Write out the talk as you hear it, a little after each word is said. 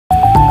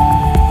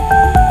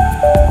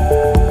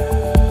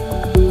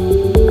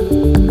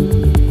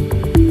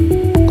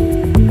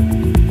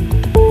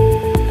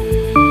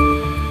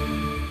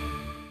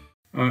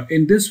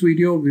In this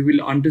video, we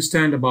will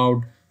understand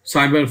about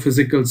cyber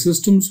physical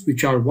systems,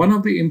 which are one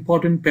of the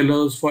important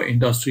pillars for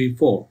Industry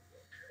 4.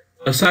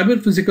 A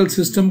cyber physical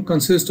system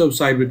consists of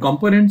cyber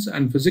components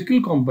and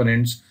physical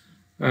components.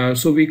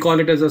 So we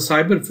call it as a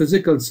cyber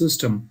physical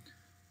system.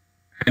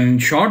 And in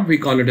short, we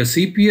call it a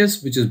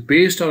CPS, which is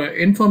based on an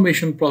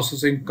information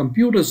processing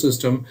computer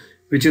system,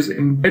 which is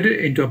embedded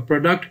into a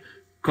product,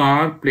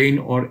 car, plane,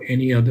 or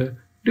any other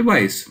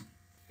device.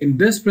 In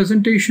this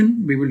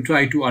presentation, we will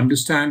try to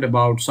understand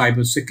about what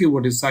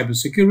is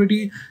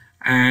cybersecurity,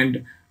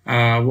 and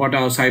what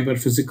are cyber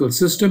physical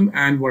system,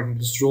 and what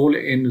is its role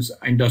in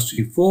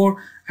Industry 4,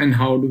 and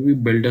how do we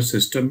build a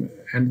system,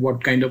 and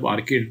what kind of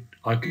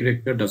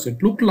architecture does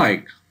it look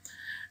like.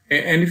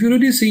 And if you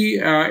really see,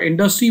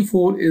 Industry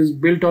 4 is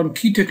built on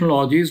key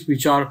technologies,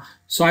 which are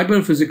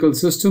cyber physical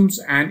systems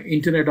and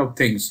Internet of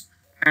Things.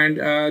 And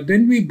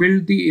then we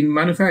build the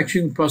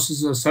manufacturing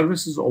processes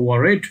services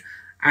over it,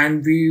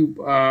 and we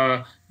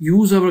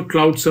use our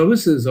cloud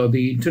services or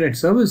the internet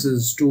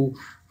services to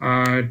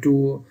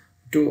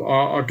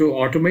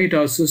automate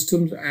our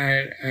systems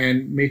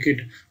and make it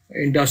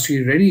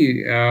industry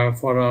ready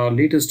for our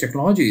latest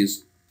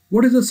technologies.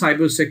 What is the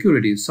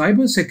cybersecurity?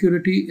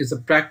 Cybersecurity is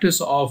the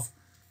practice of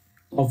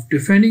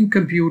defending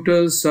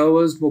computers,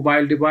 servers,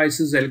 mobile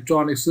devices,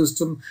 electronic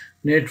systems,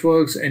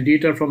 networks, and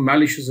data from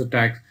malicious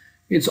attacks.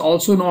 It's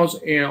also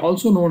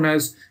known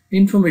as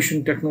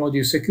information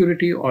technology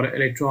security or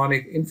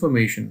electronic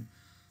information.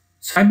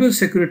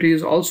 Cybersecurity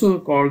is also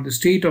called the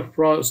state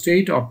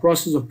or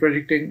process of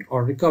predicting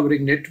or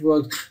recovering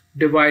networks,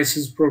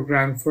 devices,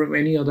 programs from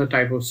any other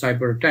type of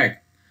cyber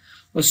attack.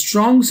 A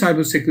strong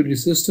cybersecurity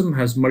system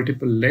has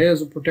multiple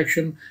layers of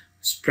protection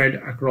spread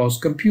across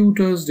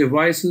computers,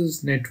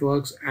 devices,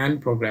 networks, and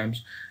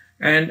programs.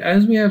 And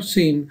as we have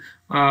seen,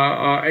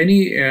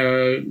 any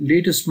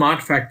latest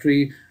smart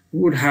factory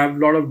would have a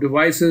lot of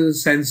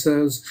devices,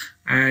 sensors,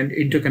 and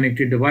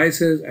interconnected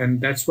devices, and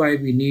that's why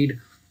we need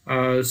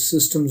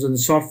systems and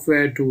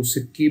software to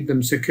keep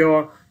them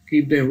secure,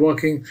 keep them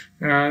working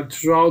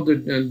throughout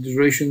the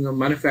duration of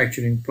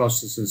manufacturing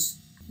processes.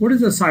 What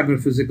is a cyber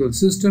physical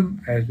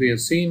system? As we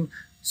have seen,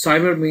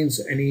 cyber means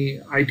any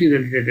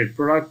IT-related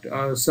product,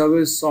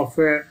 service,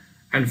 software,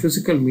 and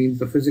physical means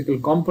the physical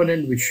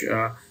component which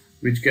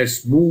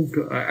gets moved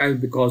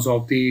because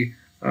of the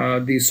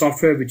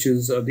software, which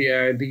is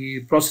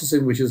the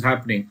processing which is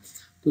happening.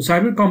 So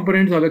cyber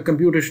components are the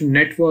computation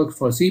network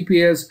for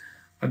CPS.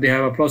 They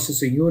have a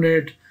processing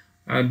unit.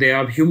 They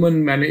have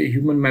human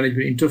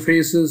management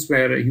interfaces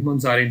where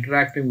humans are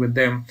interacting with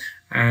them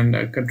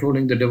and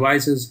controlling the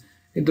devices.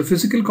 In the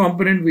physical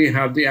component, we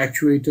have the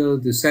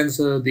actuator, the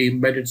sensor, the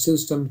embedded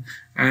system,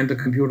 and the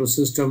computer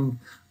system,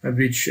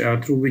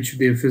 through which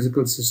the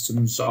physical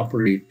systems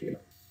operate.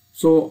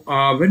 So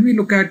when we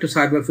look at the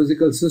cyber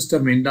physical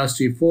system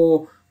Industry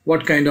 4,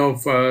 what kind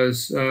of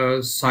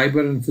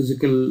cyber and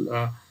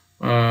physical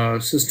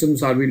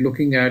systems are we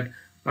looking at?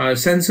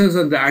 Sensors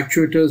and the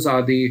actuators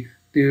are the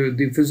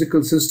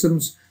physical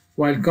systems,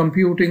 while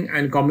computing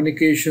and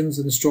communications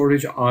and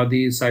storage are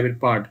the cyber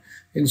part.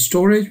 In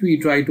storage, we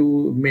try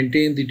to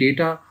maintain the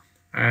data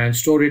and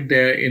store it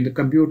there. In the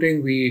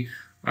computing, we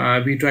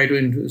try to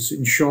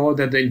ensure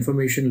that the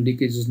information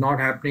leakage is not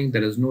happening,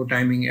 there is no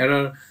timing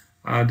error,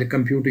 the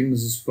computing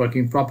is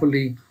working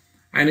properly.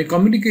 And in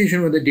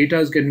communication, when the data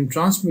is getting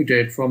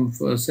transmitted from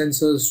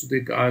sensors to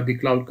the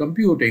cloud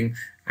computing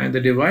and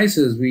the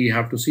devices, we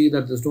have to see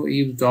that there's no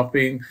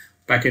eavesdropping,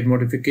 packet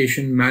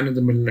modification,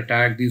 man-in-the-middle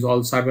attack. These are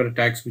all cyber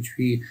attacks which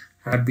we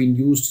have been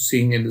used to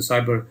seeing in the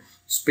cyber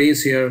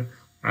space here.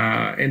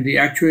 In the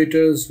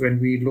actuators, when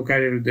we look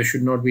at it, there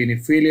should not be any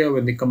failure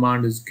when the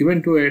command is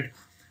given to it.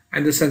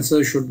 And the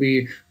sensor should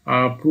be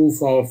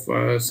proof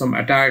of some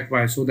attack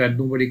so that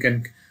nobody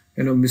can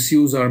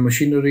misuse our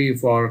machinery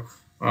for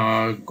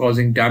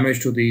causing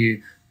damage to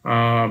the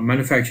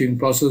manufacturing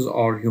process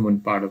or human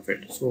part of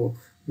it. So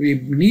we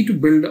need to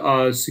build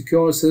a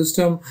secure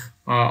system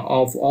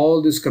of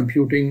all this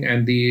computing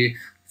and the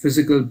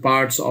physical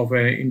parts of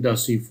an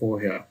Industry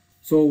 4 here.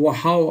 So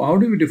how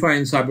do we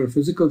define cyber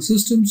physical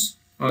systems?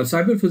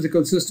 Cyber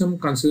physical system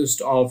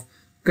consists of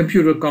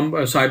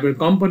cyber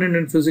component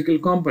and physical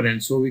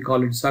component. So we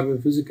call it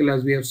cyber physical,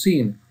 as we have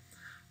seen.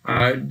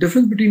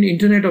 Difference between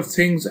Internet of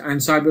Things and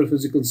cyber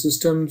physical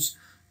systems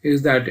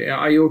is that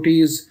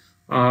IoTs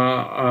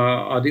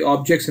are the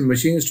objects and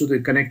machines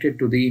connected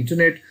to the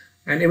internet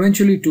and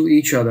eventually to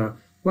each other,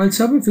 while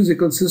cyber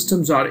physical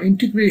systems are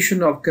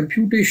integration of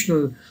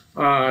computational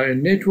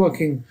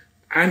networking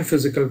and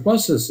physical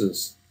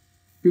processes.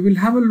 We will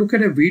have a look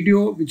at a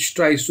video which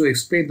tries to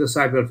explain the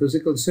cyber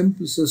physical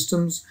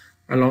systems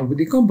along with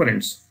the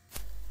components.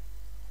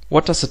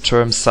 What does the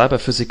term cyber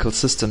physical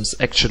systems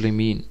actually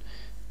mean?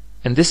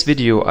 In this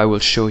video I will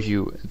show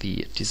you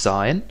the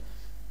design,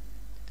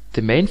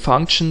 the main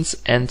functions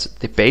and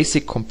the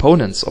basic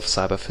components of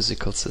cyber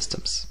physical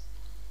systems.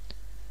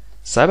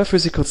 Cyber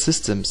physical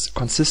systems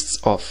consists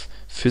of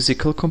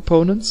physical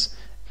components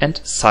and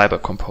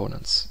cyber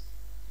components.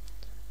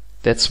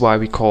 That's why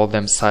we call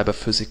them cyber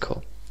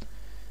physical.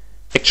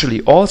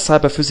 Actually, all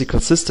cyber-physical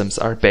systems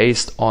are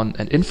based on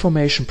an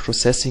information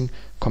processing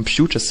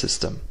computer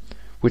system,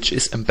 which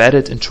is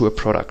embedded into a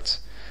product,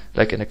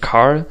 like in a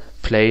car,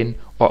 plane,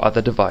 or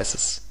other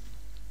devices.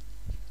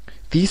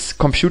 These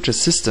computer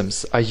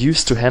systems are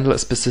used to handle a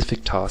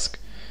specific task.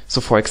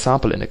 So for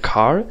example, in a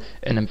car,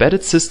 an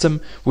embedded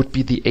system would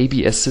be the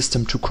ABS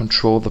system to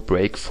control the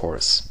brake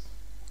force.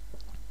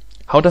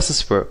 How does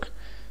this work?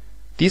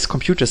 These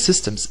computer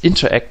systems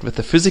interact with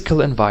the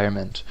physical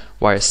environment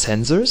via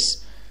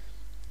sensors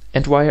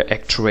and via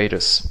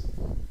actuators.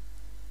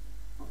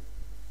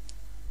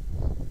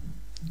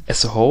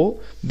 As a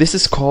whole, this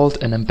is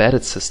called an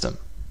embedded system.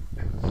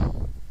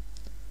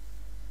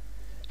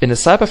 In a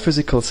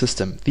cyber-physical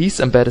system, these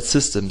embedded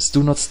systems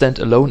do not stand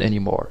alone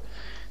anymore.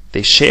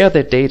 They share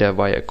their data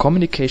via a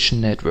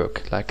communication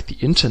network like the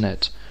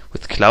internet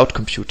with cloud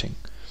computing.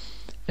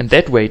 In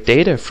that way,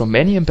 data from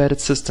many embedded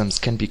systems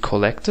can be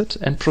collected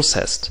and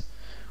processed.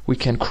 We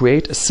can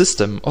create a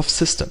system of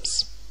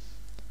systems.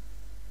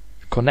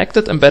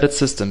 Connected embedded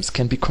systems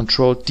can be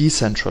controlled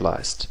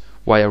decentralized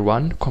via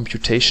one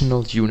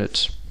computational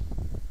unit.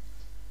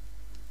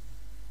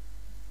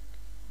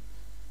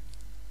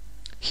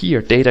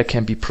 Here, data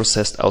can be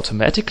processed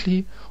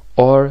automatically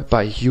or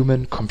by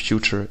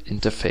human-computer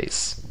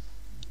interface.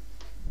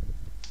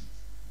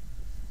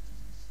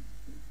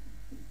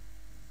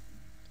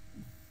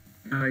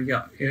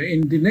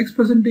 In the next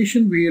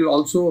presentation,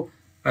 we'll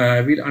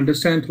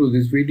understand through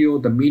this video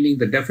the meaning,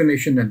 the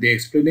definition, and the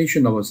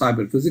explanation of our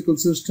cyber-physical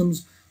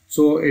systems.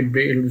 So it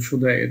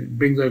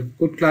brings a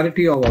good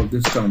clarity of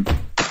this term.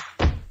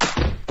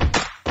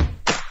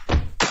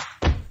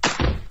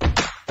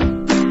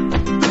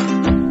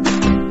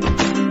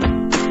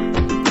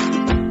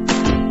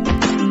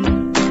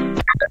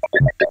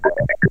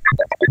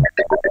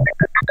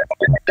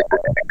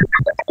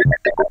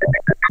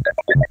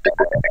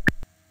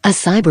 A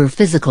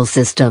cyber-physical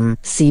system,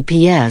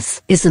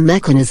 CPS, is a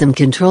mechanism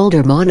controlled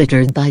or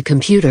monitored by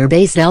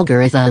computer-based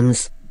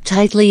algorithms,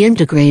 tightly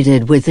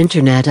integrated with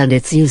Internet and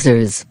its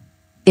users.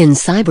 In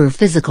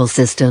cyber-physical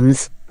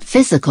systems,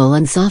 physical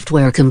and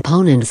software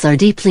components are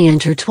deeply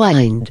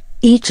intertwined,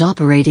 each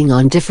operating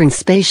on different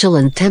spatial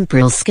and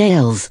temporal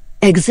scales,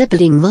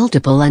 exhibiting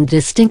multiple and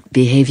distinct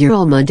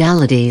behavioral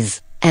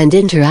modalities, and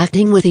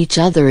interacting with each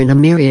other in a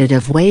myriad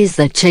of ways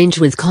that change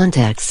with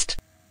context.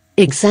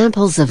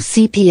 Examples of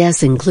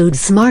CPS include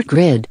smart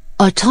grid,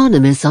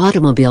 autonomous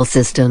automobile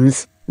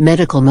systems,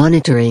 medical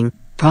monitoring,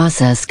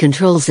 process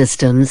control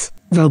systems,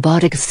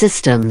 robotics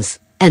systems,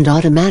 and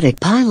automatic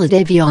pilot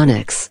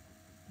avionics.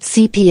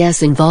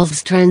 CPS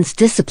involves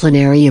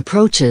transdisciplinary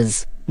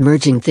approaches,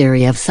 merging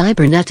theory of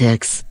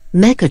cybernetics,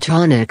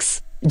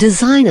 mechatronics,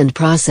 design and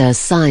process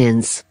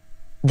science.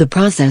 The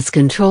process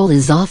control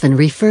is often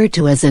referred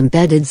to as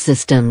embedded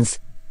systems.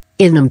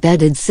 In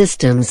embedded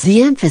systems,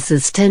 the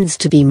emphasis tends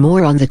to be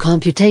more on the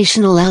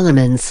computational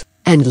elements,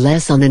 and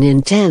less on an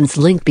intense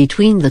link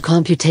between the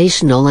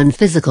computational and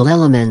physical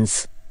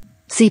elements.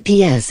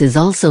 CPS is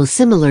also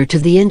similar to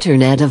the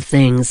Internet of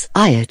Things,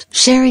 IoT,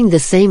 sharing the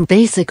same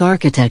basic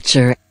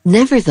architecture.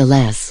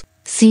 Nevertheless,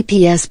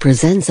 CPS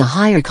presents a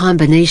higher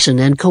combination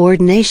and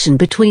coordination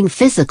between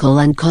physical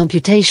and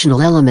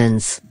computational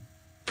elements.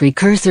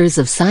 Precursors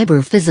of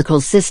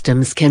cyber-physical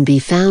systems can be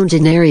found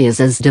in areas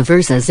as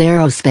diverse as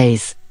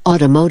aerospace,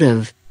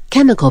 automotive,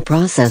 chemical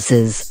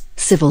processes,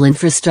 civil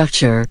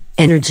infrastructure,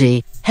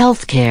 energy,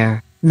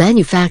 healthcare,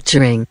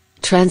 manufacturing,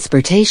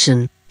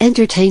 transportation,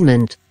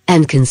 entertainment,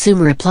 and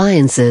consumer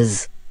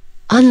appliances.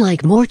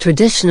 Unlike more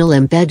traditional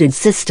embedded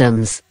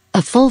systems,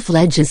 a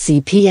full-fledged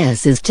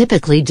CPS is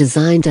typically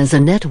designed as a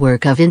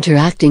network of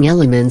interacting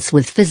elements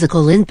with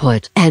physical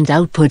input and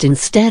output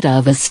instead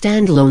of as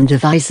standalone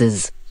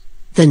devices.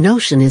 The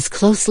notion is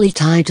closely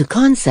tied to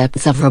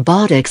concepts of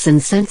robotics and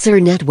sensor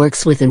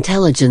networks, with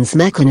intelligence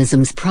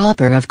mechanisms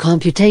proper of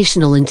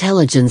computational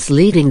intelligence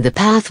leading the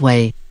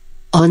pathway.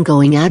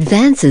 Ongoing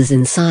advances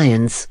in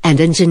science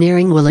and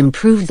engineering will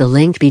improve the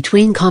link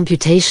between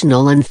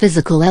computational and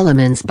physical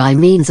elements by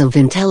means of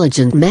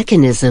intelligent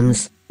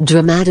mechanisms,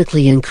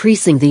 dramatically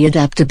increasing the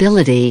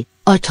adaptability,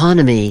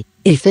 autonomy,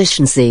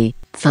 efficiency,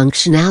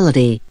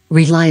 functionality,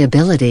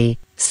 reliability,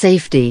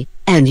 safety,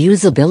 and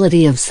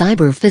usability of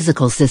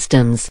cyber-physical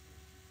systems.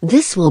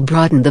 This will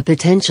broaden the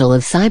potential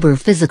of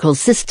cyber-physical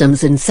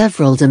systems in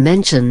several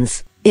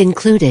dimensions,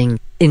 including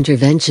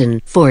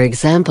intervention, for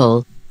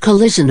example,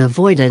 collision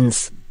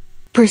avoidance;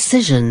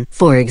 precision,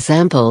 for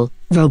example,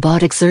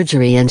 robotic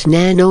surgery and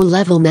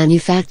nano-level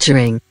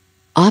manufacturing;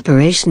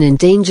 operation in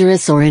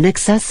dangerous or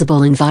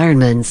inaccessible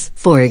environments,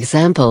 for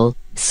example,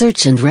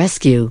 search and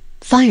rescue,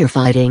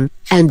 firefighting,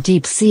 and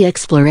deep-sea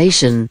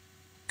exploration;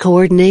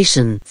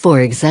 coordination, for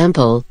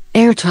example,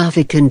 air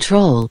traffic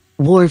control,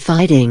 war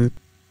fighting;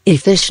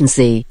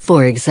 efficiency,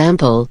 for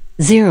example,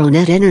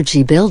 zero-net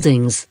energy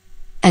buildings;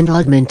 and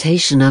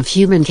augmentation of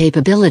human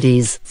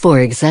capabilities, for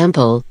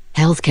example,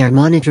 healthcare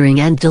monitoring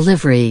and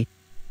delivery.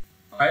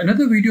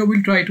 Another video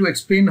will try to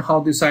explain how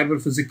the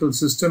cyber physical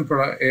system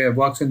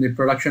works in the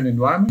production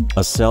environment.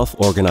 A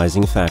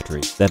self-organizing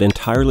factory that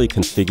entirely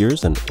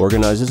configures and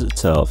organizes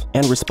itself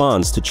and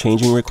responds to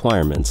changing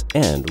requirements,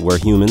 and where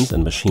humans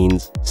and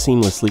machines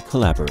seamlessly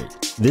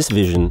collaborate. This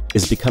vision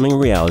is becoming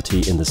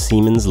reality in the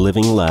Siemens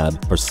Living Lab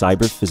for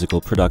cyber physical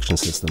production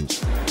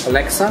systems.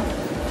 Alexa,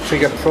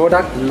 trigger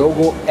product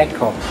logo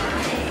echo.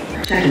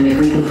 Checking if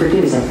we can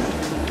produce it.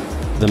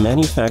 The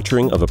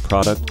manufacturing of a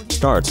product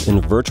starts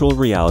in virtual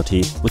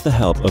reality with the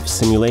help of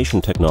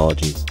simulation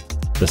technologies.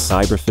 The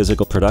cyber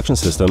physical production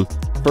system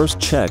first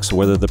checks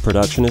whether the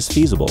production is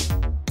feasible.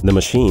 The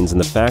machines in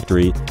the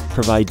factory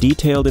provide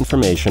detailed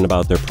information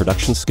about their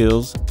production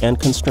skills and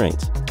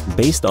constraints.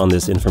 Based on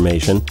this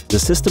information, the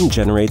system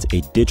generates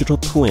a digital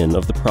twin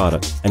of the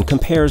product and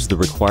compares the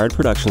required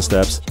production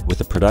steps with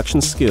the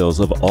production skills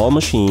of all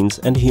machines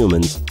and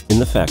humans in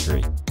the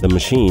factory. The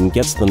machine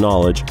gets the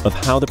knowledge of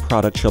how the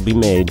product shall be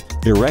made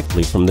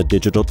directly from the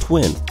digital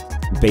twin.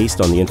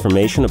 Based on the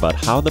information about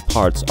how the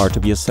parts are to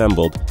be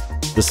assembled,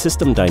 the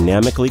system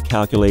dynamically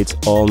calculates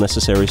all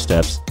necessary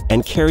steps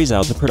and carries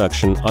out the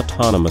production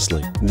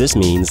autonomously. This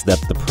means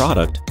that the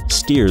product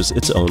steers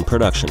its own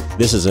production.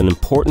 This is an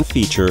important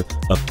feature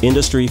of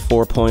Industry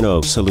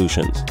 4.0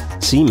 solutions.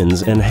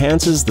 Siemens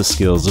enhances the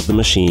skills of the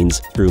machines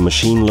through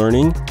machine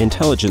learning,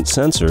 intelligent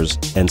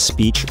sensors, and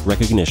speech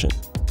recognition.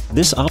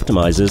 This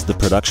optimizes the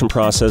production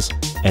process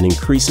and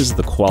increases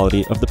the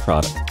quality of the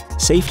product.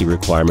 Safety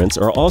requirements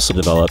are also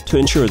developed to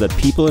ensure that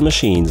people and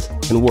machines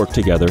can work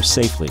together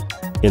safely.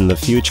 In the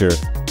future,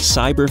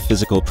 cyber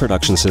physical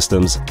production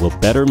systems will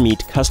better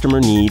meet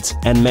customer needs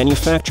and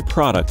manufacture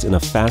products in a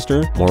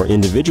faster, more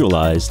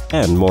individualized,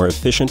 and more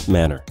efficient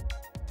manner.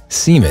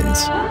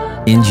 Siemens,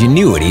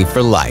 ingenuity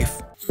for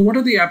life. So what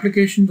are the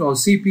applications of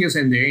CPS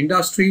in the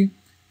industry?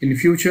 In the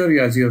future,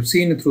 as you have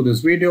seen through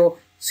this video,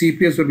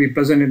 CPS will be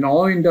present in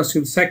all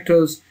industrial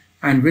sectors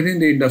and within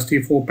the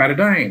Industry 4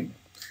 paradigm.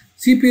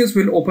 CPS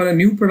will open a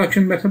new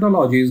production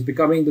methodologies,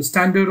 becoming the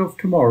standard of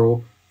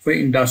tomorrow for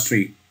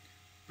industry.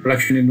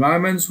 Production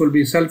environments will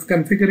be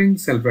self-configuring,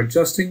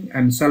 self-adjusting,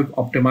 and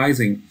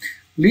self-optimizing,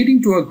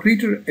 leading to a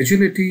greater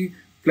agility,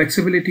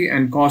 flexibility,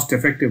 and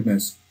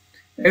cost-effectiveness.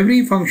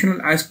 Every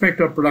functional aspect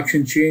of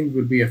production chain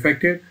will be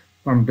affected,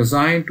 from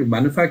design to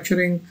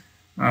manufacturing,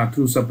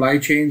 through supply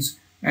chains,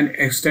 and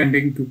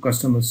extending to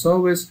customer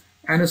service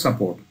and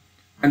support.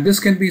 And this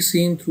can be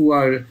seen through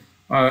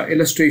our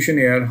illustration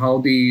here, how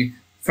the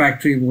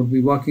factory would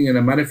be working in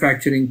a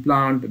manufacturing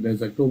plant.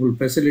 There's a global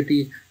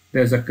facility,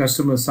 there's a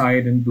customer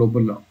side and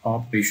global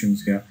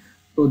operations here.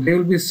 So they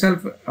will be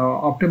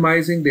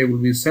self-optimizing, they will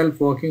be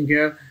self-working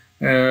here,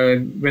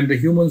 when the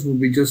humans will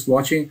be just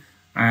watching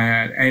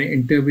and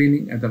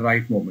intervening at the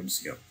right moments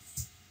here.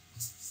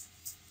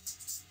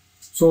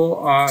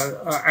 So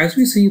as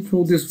we see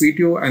through this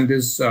video and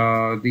this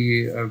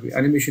the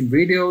animation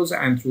videos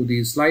and through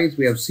these slides,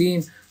 we have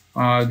seen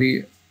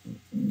the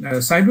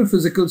cyber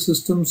physical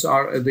systems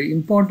are the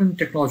important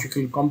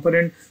technological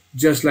component,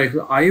 just like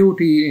the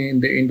IoT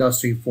in the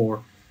Industry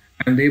 4,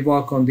 and they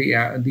work on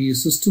the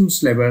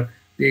systems level.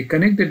 They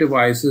connect the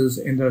devices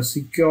in a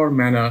secure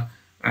manner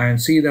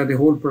and see that the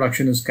whole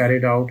production is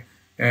carried out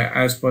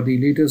as per the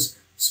latest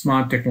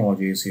smart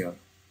technologies here.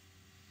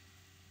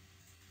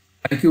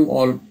 Thank you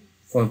all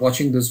for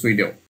watching this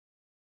video.